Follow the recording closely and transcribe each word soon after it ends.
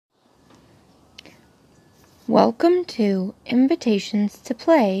Welcome to Invitations to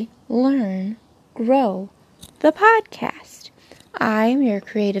Play, Learn, Grow, the podcast. I'm your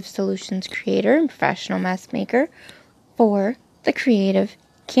creative solutions creator and professional mess maker for the Creative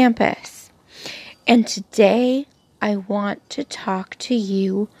Campus. And today I want to talk to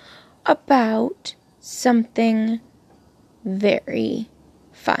you about something very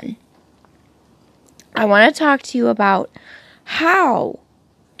fun. I want to talk to you about how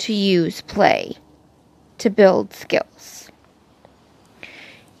to use play to build skills.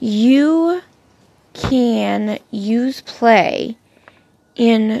 You can use play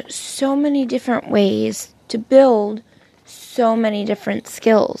in so many different ways to build so many different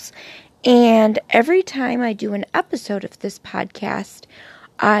skills. And every time I do an episode of this podcast,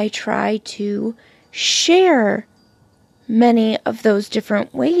 I try to share many of those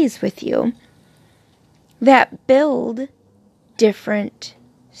different ways with you that build different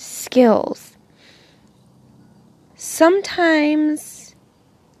skills. Sometimes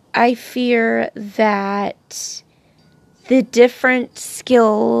I fear that the different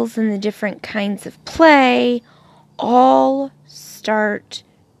skills and the different kinds of play all start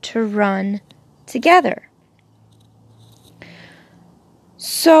to run together.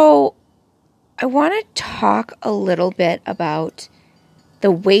 So I want to talk a little bit about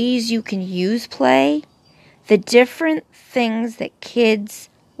the ways you can use play, the different things that kids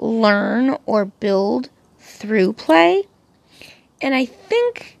learn or build through play. And I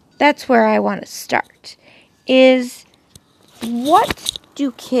think that's where I want to start, is what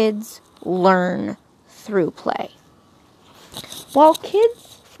do kids learn through play? Well,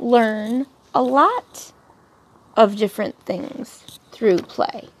 kids learn a lot of different things through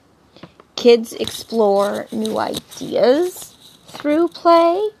play. Kids explore new ideas through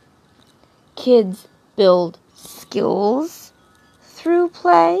play. Kids build skills through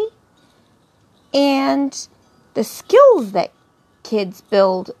play. And the skills that kids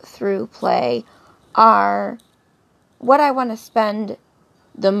build through play are what I want to spend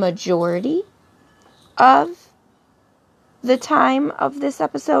the majority of the time of this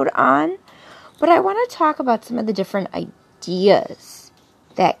episode on. But I want to talk about some of the different ideas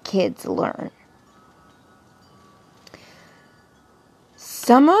that kids learn.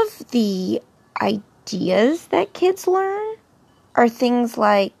 Some of the ideas that kids learn are things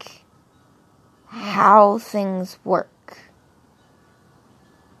like how things work,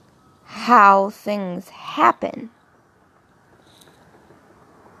 how things happen,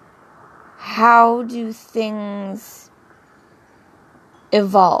 how do things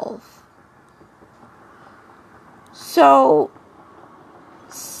evolve. So,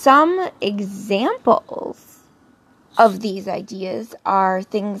 some examples of these ideas are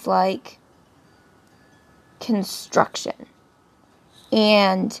things like construction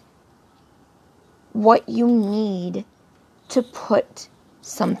and what you need to put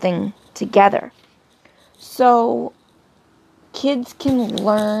something together. So kids can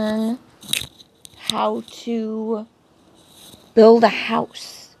learn how to build a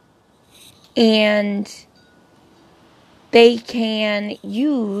house, and they can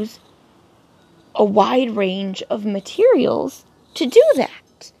use a wide range of materials to do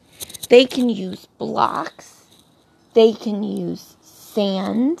that. They can use blocks, they can use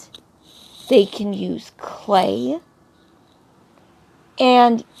sand, they can use clay,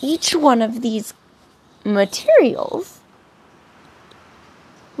 and each one of these materials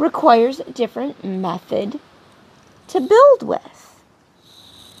requires a different method to build with.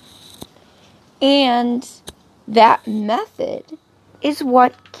 And that method is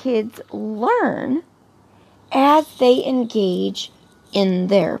what kids learn as they engage in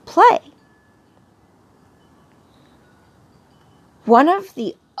their play. One of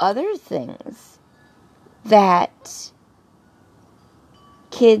the other things that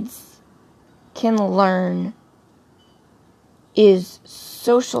kids can learn is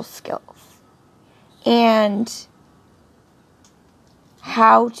social skills and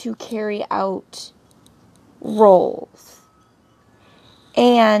how to carry out roles.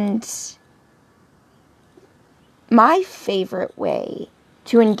 And my favorite way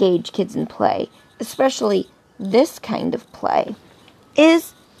to engage kids in play, especially this kind of play,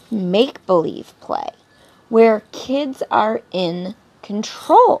 is make-believe play, where kids are in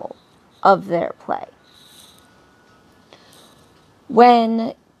control of their play.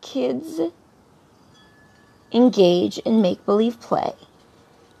 When kids engage in make-believe play,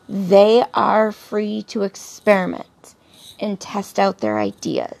 they are free to experiment and test out their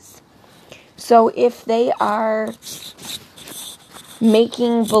ideas. So if they are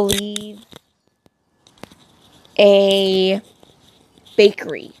making believe a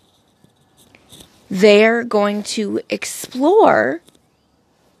bakery, They're going to explore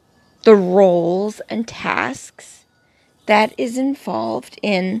the roles and tasks that is involved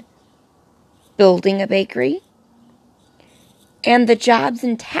in building a bakery and the jobs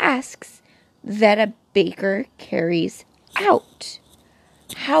and tasks that a baker carries out.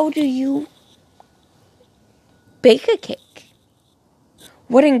 How do you bake a cake?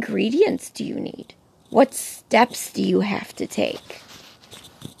 What ingredients do you need? What steps do you have to take?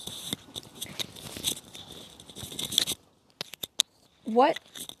 What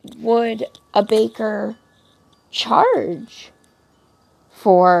would a baker charge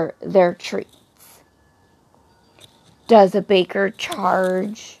for their treats? Does a baker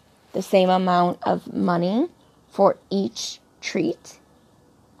charge the same amount of money for each treat?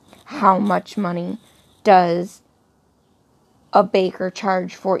 How much money does a baker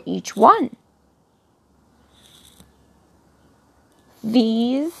charge for each one?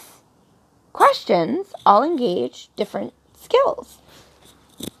 These questions all engage different skills.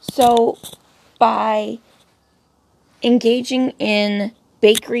 So by engaging in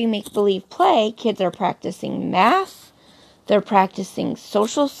bakery make-believe play, kids are practicing math, they're practicing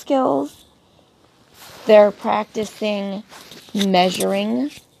social skills, they're practicing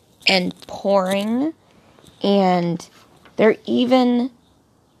measuring and pouring, and they're even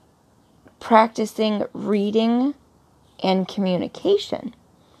practicing reading and communication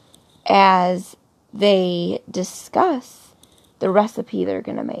as they discuss the recipe they're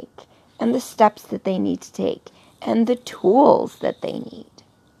going to make and the steps that they need to take and the tools that they need.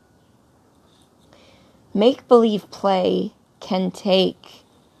 Make-believe play can take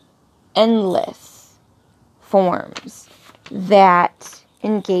endless forms that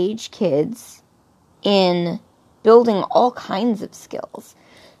engage kids in building all kinds of skills.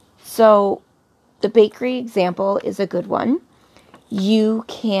 So the bakery example is a good one. You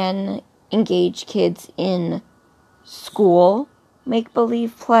can engage kids in school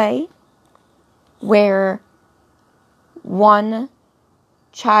make-believe play, where one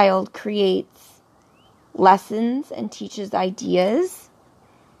child creates lessons and teaches ideas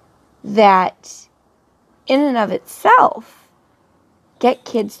that in and of itself get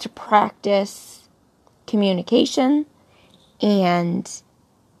kids to practice communication and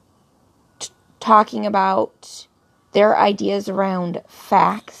talking about their ideas around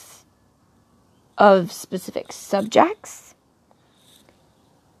facts of specific subjects.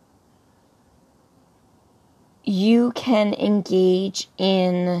 You can engage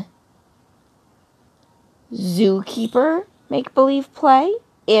in zookeeper make-believe play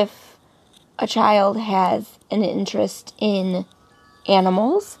if a child has an interest in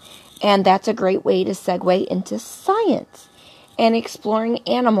animals, and that's a great way to segue into science and exploring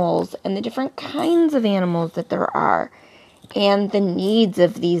animals and the different kinds of animals that there are and the needs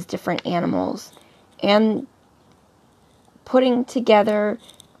of these different animals and putting together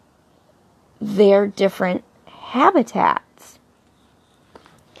their different habitats.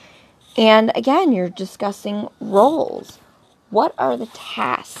 And again, you're discussing roles. What are the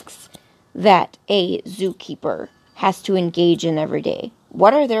tasks that a zookeeper has to engage in every day?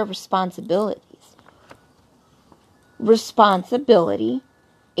 What are their responsibilities? Responsibility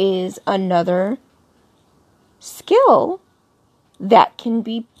is another skill that can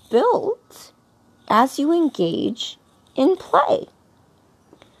be built as you engage in play.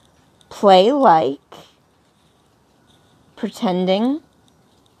 Play like pretending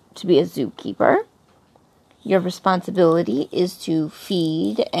to be a zookeeper. Your responsibility is to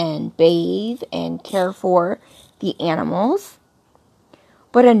feed and bathe and care for the animals.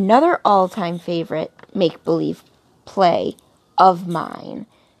 But another all-time favorite make-believe play of mine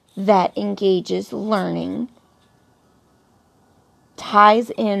that engages learning, ties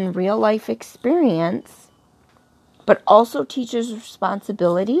in real-life experience, but also teaches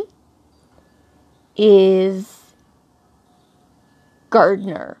responsibility is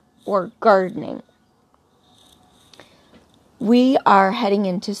gardener or gardening. We are heading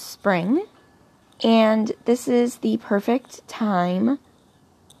into spring, and this is the perfect time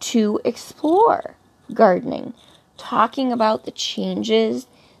to explore gardening, talking about the changes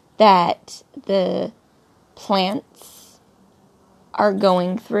that the plants are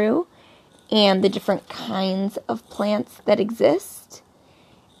going through and the different kinds of plants that exist.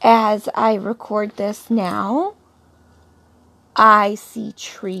 As I record this now, I see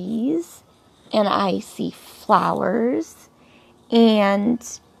trees and I see flowers,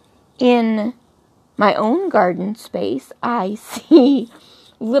 and in my own garden space, I see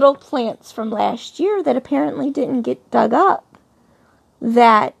little plants from last year that apparently didn't get dug up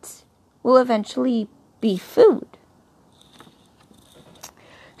that will eventually be food.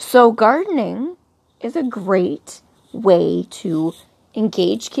 So gardening is a great way to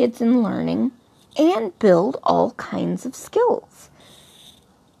engage kids in learning and build all kinds of skills.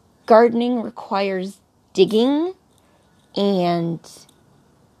 Gardening requires digging and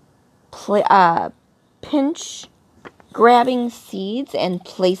pinch grabbing seeds and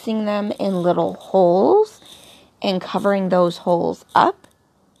placing them in little holes and covering those holes up.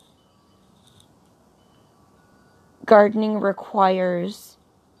 Gardening requires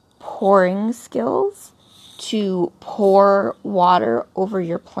pouring skills to pour water over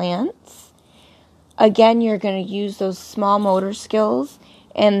your plants. Again, you're going to use those small motor skills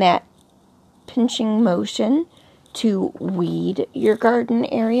and that pinching motion to weed your garden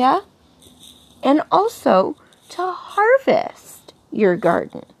area and also to harvest your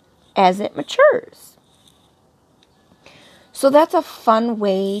garden as it matures. So that's a fun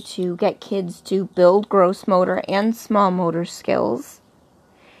way to get kids to build gross motor and small motor skills.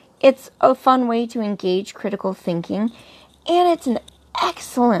 It's a fun way to engage critical thinking, and it's an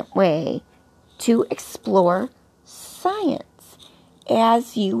excellent way to explore science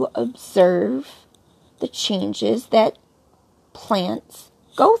as you observe the changes that plants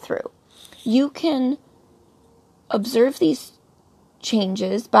go through. You can observe these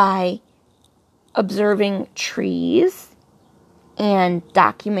changes by observing trees and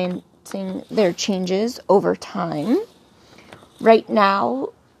documenting their changes over time. Right now,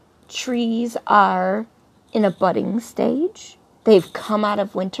 trees are in a budding stage. They've come out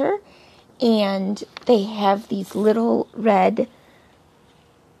of winter and they have these little red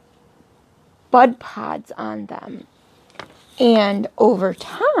bud pods on them. And over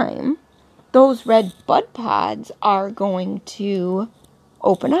time, those red bud pods are going to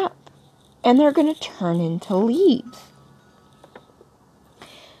open up and they're going to turn into leaves.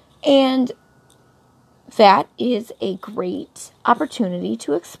 And that is a great opportunity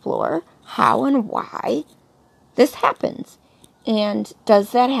to explore how and why this happens. And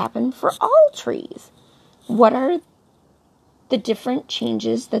does that happen for all trees? What are the different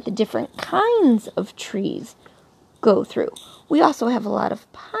changes that the different kinds of trees go through? We also have a lot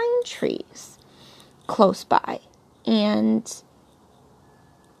of pine trees close by. And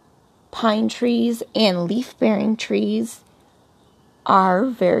pine trees and leaf-bearing trees are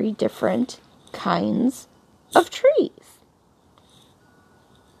very different kinds of trees.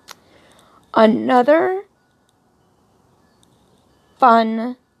 Another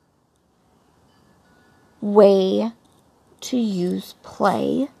fun way to use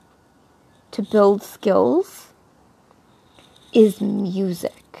play to build skills is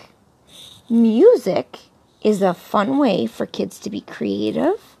music. Music is a fun way for kids to be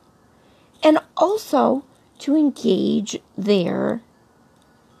creative and also to engage their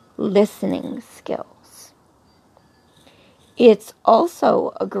listening skills. It's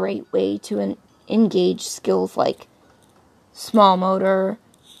also a great way to engage skills like small motor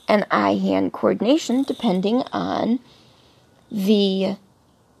and eye-hand coordination, depending on the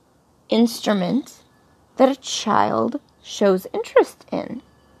instrument that a child shows interest in.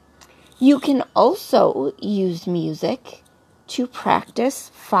 You can also use music to practice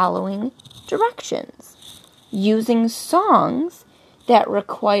following directions, using songs that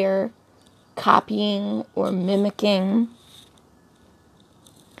require copying or mimicking.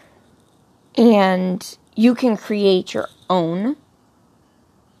 And you can create your own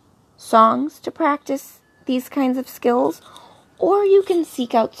songs to practice these kinds of skills, or you can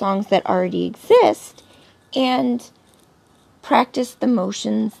seek out songs that already exist and practice the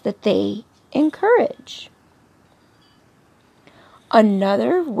motions that they encourage.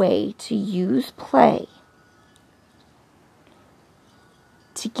 Another way to use play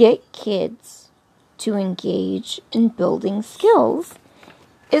to get kids to engage in building skills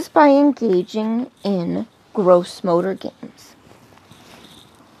is by engaging in gross motor games.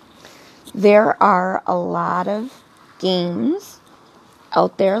 There are a lot of games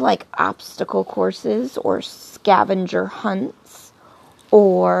out there like obstacle courses or scavenger hunts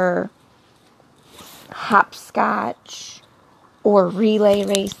or hopscotch or relay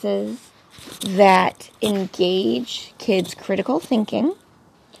races that engage kids' critical thinking,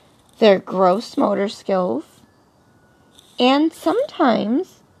 their gross motor skills, and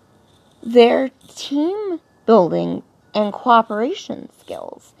sometimes their team building and cooperation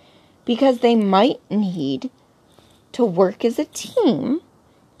skills, because they might need to work as a team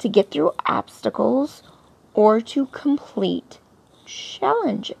to get through obstacles or to complete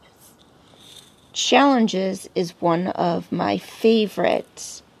challenges. Challenges is one of my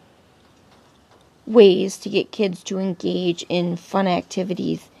favorite ways to get kids to engage in fun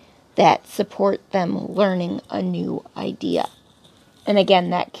activities that support them learning a new idea. And again,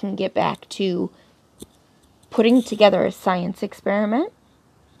 that can get back to putting together a science experiment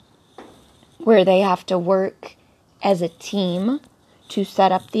where they have to work as a team to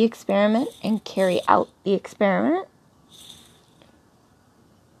set up the experiment and carry out the experiment.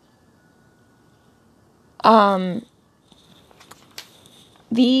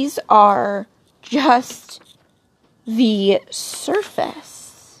 These are just the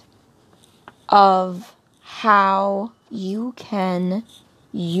surface of how you can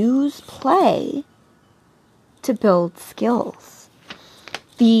use play to build skills.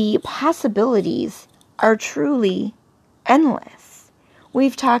 The possibilities are truly endless.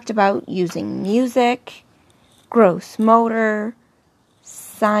 We've talked about using music, gross motor,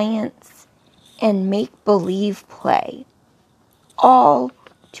 science, and make-believe play, all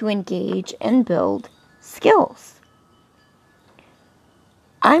to engage and build skills.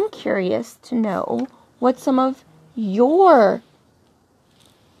 I'm curious to know what some of your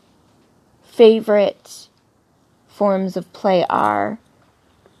favorite forms of play are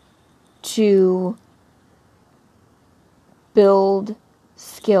to build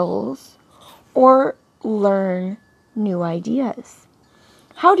skills or learn new ideas.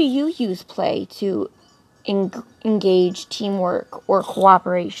 How do you use play to engage teamwork or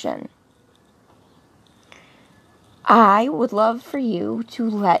cooperation? I would love for you to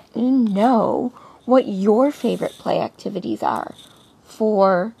let me know what your favorite play activities are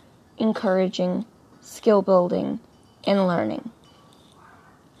for encouraging skill building and learning.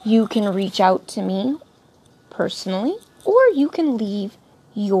 You can reach out to me personally, or you can leave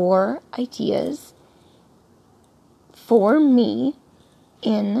your ideas for me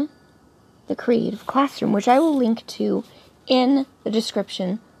in the Creative Classroom, which I will link to in the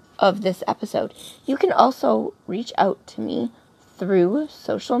description of this episode. You can also reach out to me through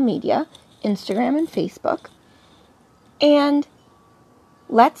social media, Instagram and Facebook, and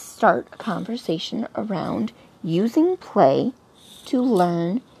let's start a conversation around using play to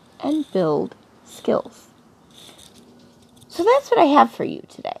learn and build skills. So that's what I have for you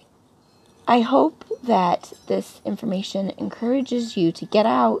today. I hope that this information encourages you to get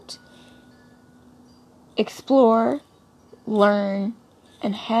out, explore, learn,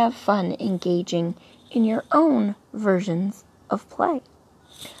 and have fun engaging in your own versions of play.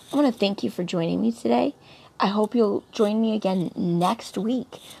 I want to thank you for joining me today. I hope you'll join me again next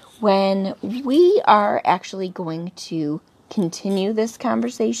week when we are actually going to continue this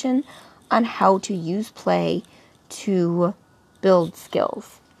conversation on how to use play to build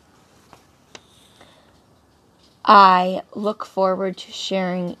skills. I look forward to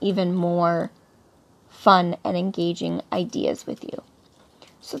sharing even more fun and engaging ideas with you.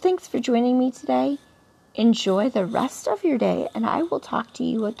 So thanks for joining me today. Enjoy the rest of your day, and I will talk to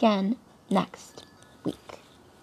you again next.